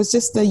 and it was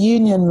just the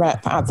union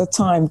rep at the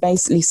time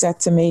basically said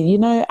to me,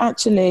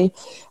 actually,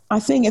 I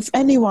think if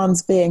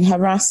anyone's being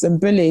harassed and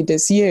bullied,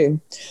 it's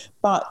you.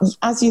 But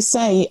as you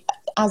say,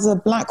 as a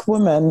Black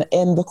woman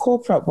in the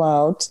corporate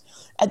world,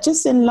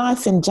 just in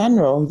life in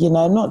general,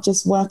 not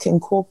just working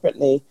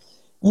corporately,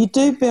 you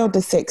do build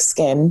a thick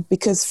skin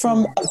because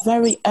from a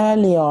very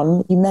early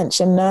on, you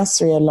mentioned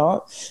nursery a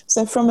lot.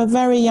 So from a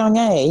very young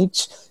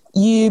age,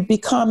 you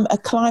become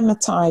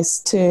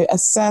acclimatized to a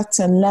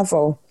certain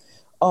level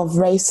of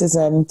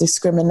racism,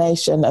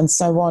 discrimination, and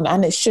so on.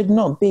 And it should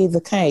not be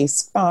the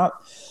case. But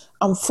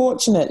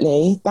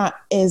unfortunately, that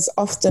is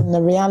often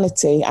the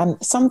reality.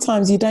 And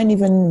sometimes you don't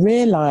even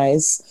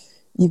realize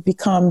you've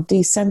become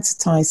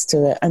desensitized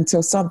to it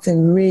until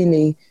something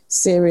really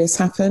serious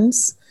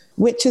happens.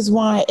 Which is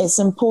why it's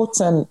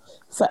important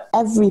for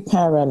every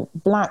parent,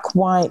 Black,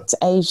 white,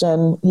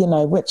 Asian,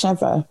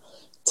 whichever,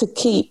 to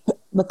keep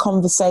the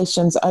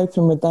conversations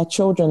open with their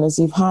children, as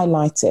you've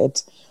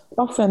highlighted.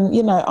 Often,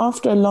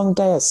 after a long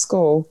day at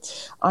school,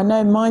 I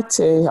know my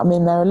two,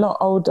 they're a lot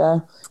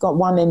older. I've got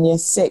one in year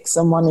 6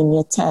 and one in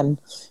year 10.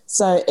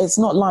 So it's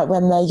not like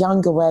when they're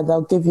younger where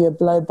they'll give you a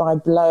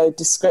blow-by-blow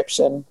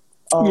description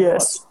of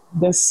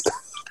this.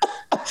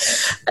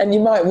 And you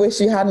might wish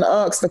you hadn't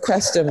asked the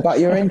question, but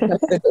you're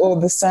interested all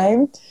the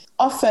same.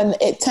 Often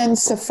it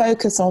tends to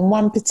focus on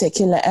one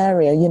particular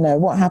area,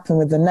 what happened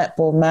with the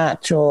netball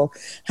match or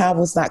how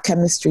was that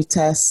chemistry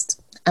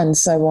test and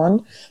so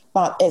on.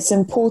 But it's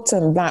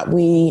important that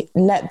we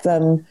let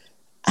them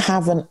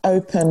have an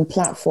open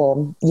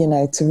platform,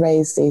 to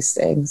raise these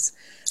things.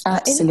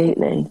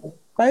 Absolutely.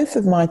 Both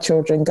of my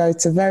children go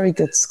to very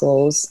good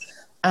schools,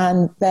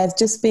 and there've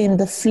just been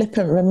the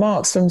flippant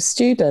remarks from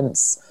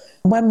students.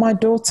 When my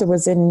daughter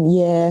was in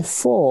year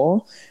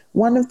 4,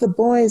 one of the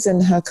boys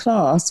in her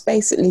class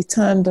basically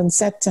turned and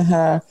said to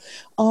her,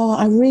 oh,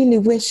 I really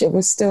wish it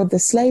was still the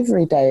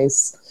slavery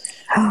days.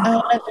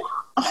 And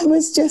I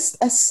was just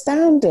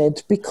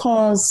astounded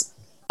because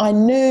I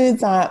knew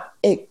that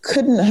it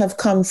couldn't have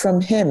come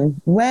from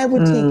him. Where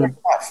would he get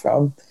that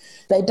from?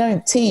 They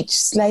don't teach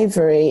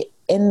slavery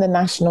in the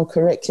national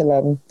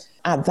curriculum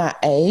at that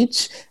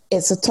age.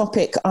 It's a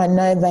topic I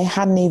know they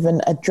hadn't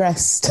even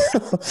addressed.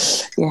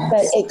 Yes.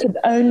 But it could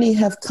only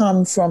have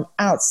come from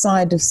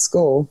outside of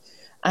school.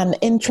 And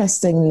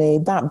interestingly,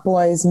 that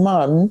boy's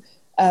mum,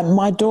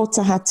 my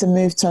daughter had to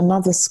move to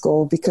another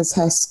school because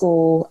her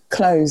school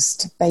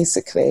closed,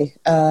 basically.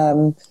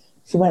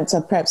 She went to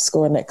a prep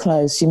school and it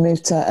closed. She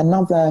moved to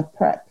another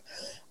prep.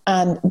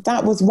 And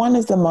that was one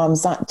of the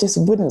mums that just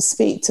wouldn't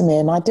speak to me.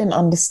 And I didn't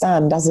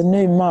understand, as a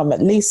new mum,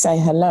 at least say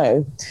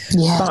hello.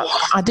 Yeah. But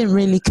I didn't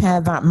really care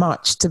that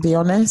much, to be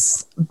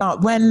honest.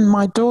 But when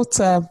my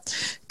daughter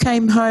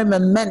came home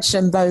and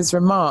mentioned those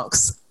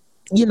remarks,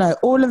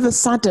 all of a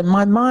sudden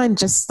my mind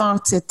just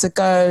started to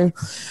go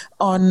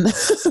on...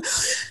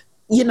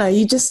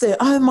 you just say,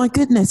 oh my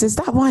goodness, is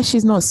that why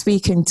she's not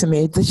speaking to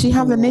me? Does she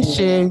have an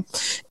issue?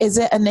 Is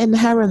it an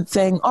inherent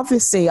thing?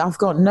 Obviously, I've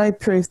got no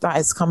proof that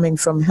it's coming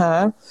from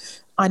her.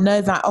 I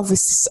know that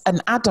obviously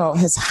an adult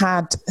has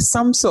had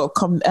some sort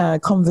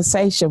of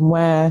conversation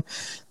where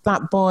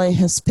that boy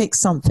has picked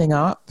something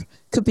up.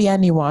 Could be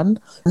anyone,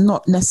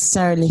 not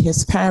necessarily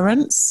his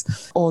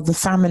parents or the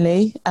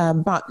family,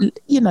 but,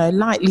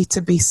 likely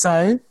to be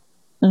so.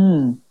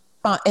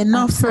 But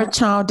enough for a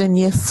child in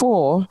year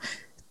 4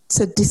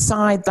 to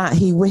decide that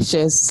he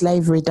wishes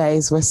slavery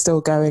days were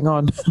still going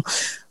on.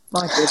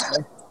 My goodness.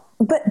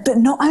 But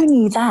not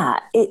only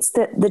that, it's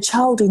that the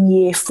child in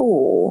year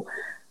 4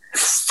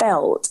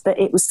 felt that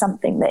it was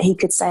something that he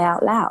could say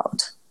out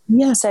loud.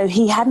 Yeah. So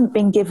he hadn't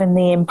been given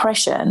the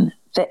impression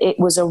that it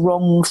was a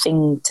wrong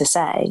thing to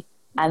say.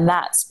 And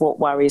that's what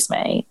worries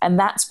me. And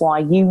that's why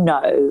you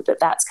know that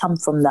that's come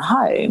from the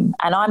home.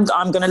 And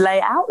I'm going to lay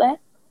it out there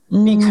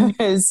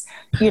because,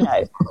 you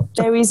know,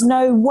 there is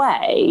no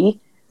way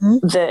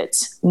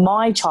that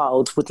my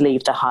child would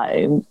leave the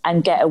home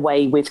and get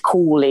away with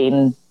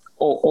calling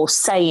or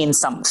saying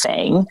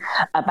something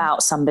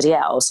about somebody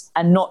else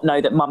and not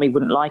know that mummy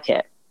wouldn't like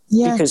it.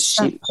 Yeah, because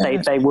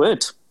they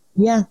would.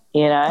 Yeah.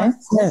 You know?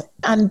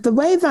 And the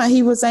way that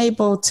he was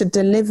able to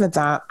deliver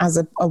that as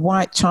a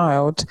white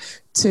child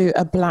to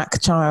a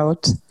black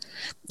child,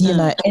 you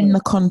know, in the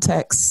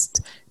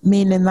context,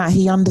 meaning that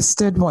he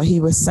understood what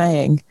he was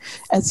saying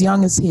as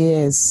young as he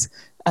is,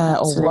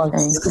 or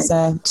was, because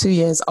they're 2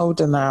 years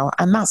older now.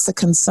 And that's the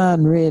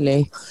concern,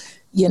 really.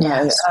 You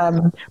know,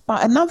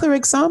 but another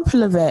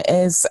example of it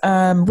is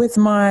with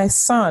my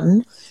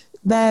son,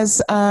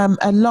 there's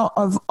a lot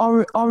of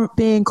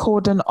being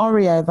called an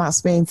Oreo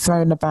that's being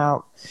thrown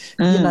about,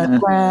 you know,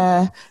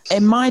 where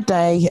in my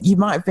day, you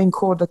might have been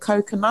called a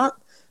coconut.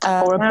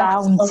 Or a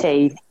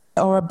bounty.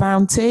 Or a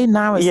bounty.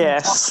 Now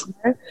it's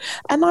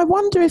and I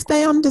wonder if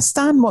they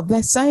understand what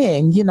they're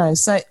saying, you know.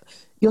 So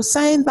you're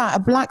saying that a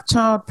black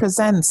child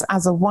presents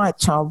as a white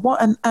child.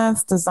 What on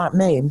earth does that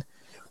mean?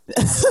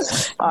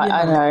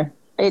 I know.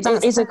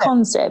 It's a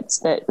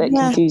concept that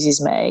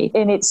confuses me.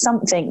 And it's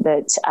something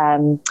that,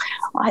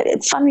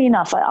 funnily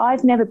enough,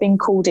 I've never been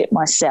called it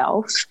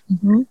myself.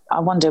 I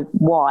wonder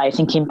why,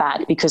 thinking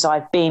back, because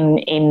I've been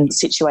in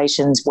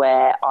situations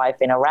where I've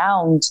been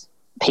around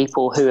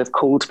people who have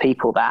called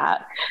people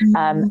that.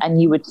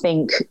 And you would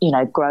think, you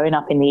know, growing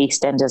up in the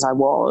East End as I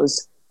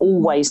was,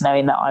 always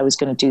knowing that I was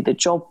going to do the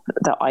job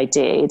that I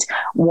did,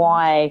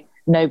 why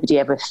nobody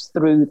ever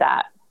threw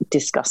that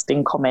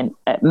disgusting comment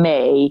at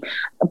me,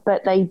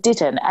 but they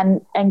didn't,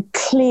 and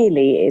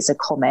clearly it is a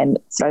comment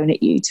thrown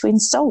at you to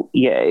insult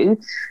you,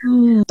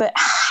 but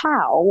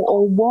how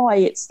or why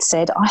it's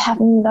said, I have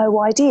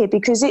no idea,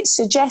 because it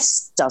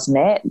suggests, doesn't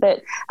it,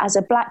 that as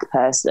a black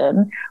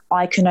person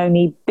I can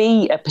only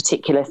be a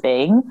particular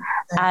thing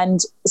and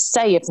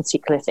say a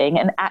particular thing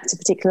and act a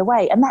particular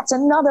way, and that's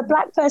another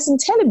black person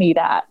telling me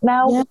that.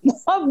 Now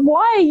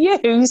why are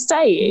you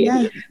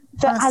saying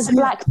that as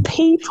black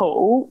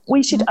people,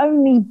 we should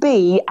only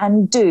be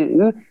and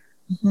do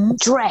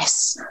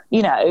dress,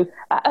 you know,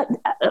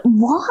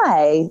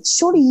 why?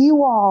 Surely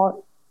you are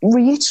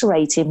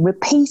repeating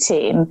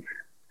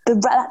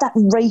that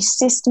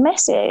racist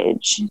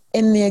message.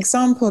 In the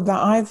example that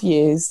I've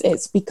used,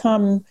 it's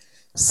become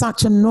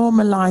such a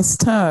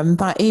normalized term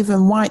that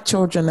even white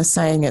children are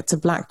saying it to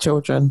black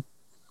children.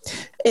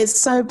 It's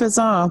so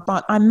bizarre,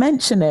 but I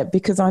mention it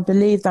because I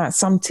believe that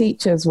some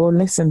teachers will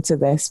listen to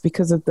this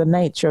because of the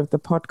nature of the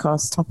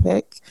podcast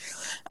topic.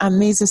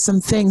 And these are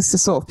some things to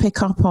sort of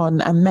pick up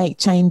on and make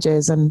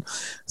changes and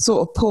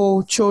sort of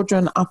pull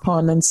children up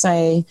on and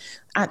say,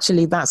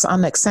 actually, that's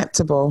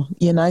unacceptable,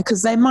 you know,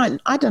 because they might,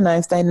 I don't know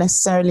if they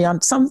necessarily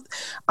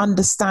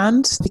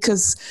understand,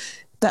 because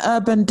the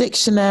Urban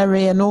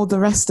Dictionary and all the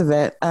rest of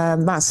it,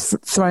 that's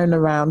thrown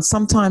around.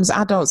 Sometimes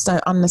adults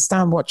don't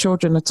understand what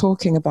children are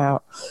talking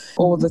about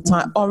all the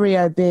time.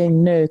 Oreo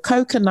being new.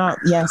 Coconut,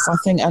 yes, I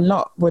think a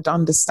lot would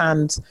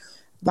understand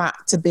that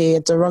to be a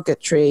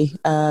derogatory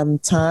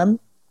term.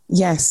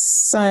 Yes,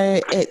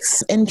 so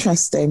it's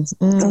interesting.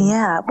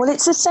 Yeah, well,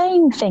 it's the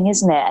same thing,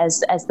 isn't it,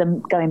 as the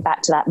going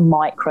back to that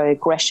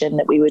microaggression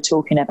that we were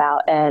talking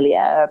about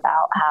earlier,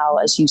 about how,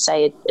 as you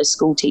say, a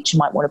school teacher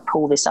might want to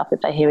pull this up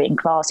if they hear it in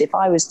class. If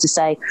I was to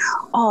say,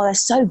 oh, they're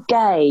so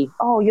gay,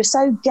 oh, you're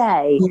so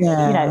gay, you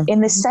know, in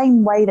the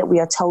same way that we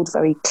are told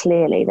very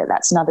clearly that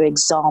that's another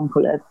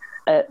example of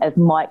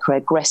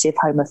microaggressive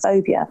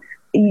homophobia.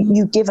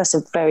 You give us a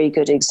very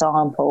good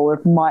example of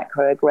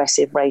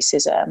microaggressive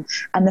racism,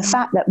 and the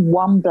fact that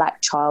one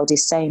black child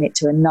is saying it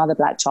to another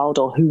black child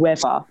or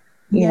whoever,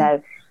 you know,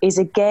 is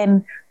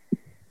again,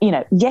 you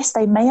know, yes,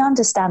 they may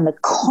understand the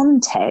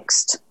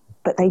context,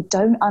 but they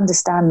don't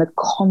understand the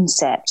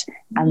concept.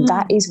 And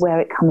that is where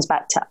it comes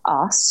back to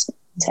us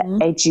to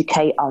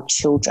educate our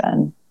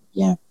children.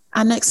 Yeah.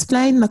 And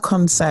explain the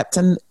concept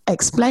and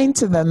explain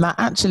to them that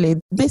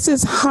actually this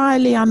is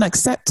highly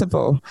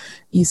unacceptable,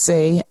 you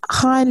see,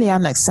 highly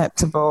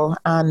unacceptable.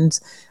 And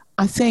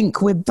I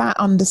think with that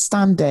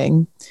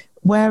understanding,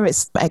 where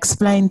it's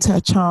explained to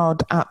a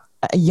child at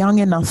a young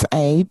enough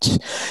age,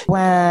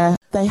 where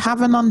they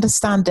have an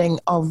understanding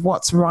of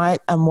what's right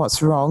and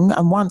what's wrong,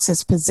 and once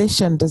it's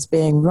positioned as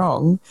being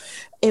wrong,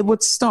 it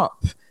would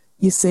stop.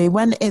 You see,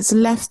 when it's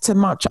left to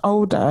much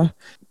older,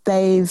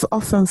 they've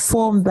often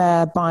formed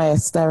their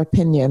bias, their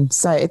opinion.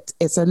 So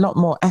it's a lot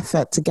more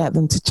effort to get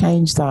them to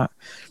change that.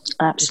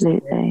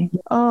 Absolutely.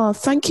 Oh,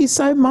 thank you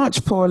so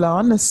much, Paula.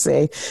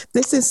 Honestly,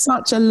 this is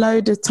such a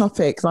loaded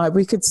topic. Like,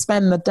 we could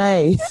spend the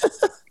day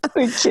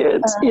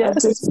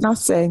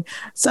discussing.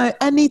 So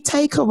any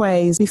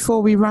takeaways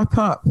before we wrap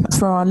up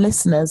for our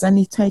listeners?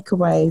 Any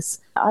takeaways?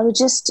 I would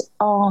just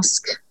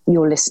ask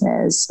your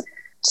listeners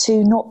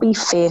to not be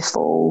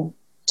fearful,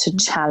 to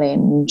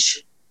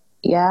challenge.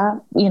 Yeah,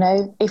 you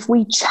know, if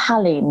we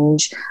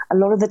challenge, a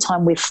lot of the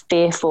time we're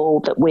fearful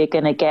that we're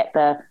going to get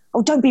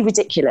oh, don't be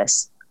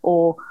ridiculous.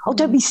 or, oh,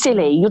 don't be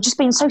silly, you're just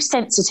being so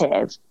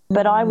sensitive.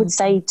 But I would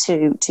say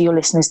to your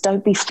listeners,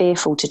 don't be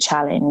fearful to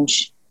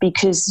challenge,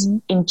 because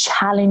in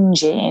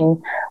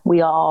challenging,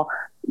 we are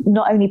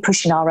not only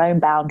pushing our own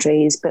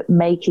boundaries, but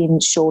making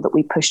sure that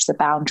we push the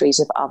boundaries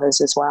of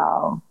others as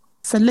well.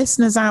 For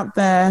listeners out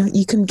there,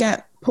 you can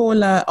get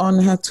Paula on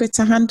her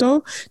Twitter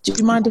handle. Do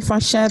you mind if I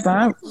share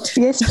that?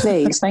 Yes,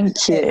 please.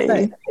 Thank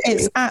you.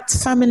 It's at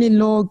Family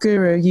Law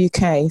Guru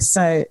UK.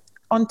 So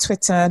on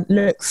Twitter,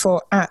 look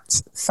for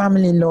at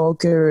Family Law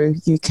Guru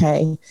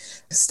UK.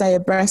 Stay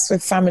abreast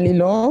with family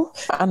law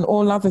and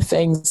all other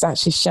things that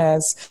she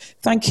shares.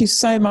 Thank you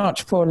so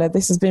much, Paula.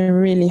 This has been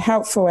really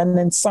helpful and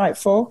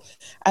insightful,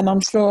 and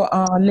I'm sure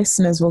our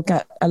listeners will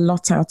get a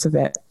lot out of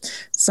it.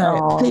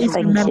 So please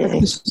remember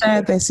to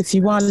share this if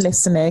you are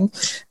listening.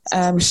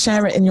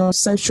 Share it in your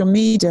social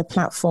media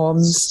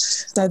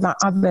platforms so that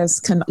others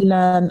can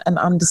learn and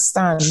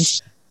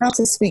understand how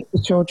to speak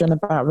to children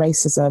about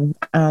racism,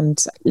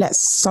 and let's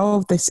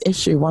solve this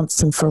issue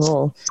once and for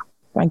all.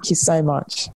 Thank you so much.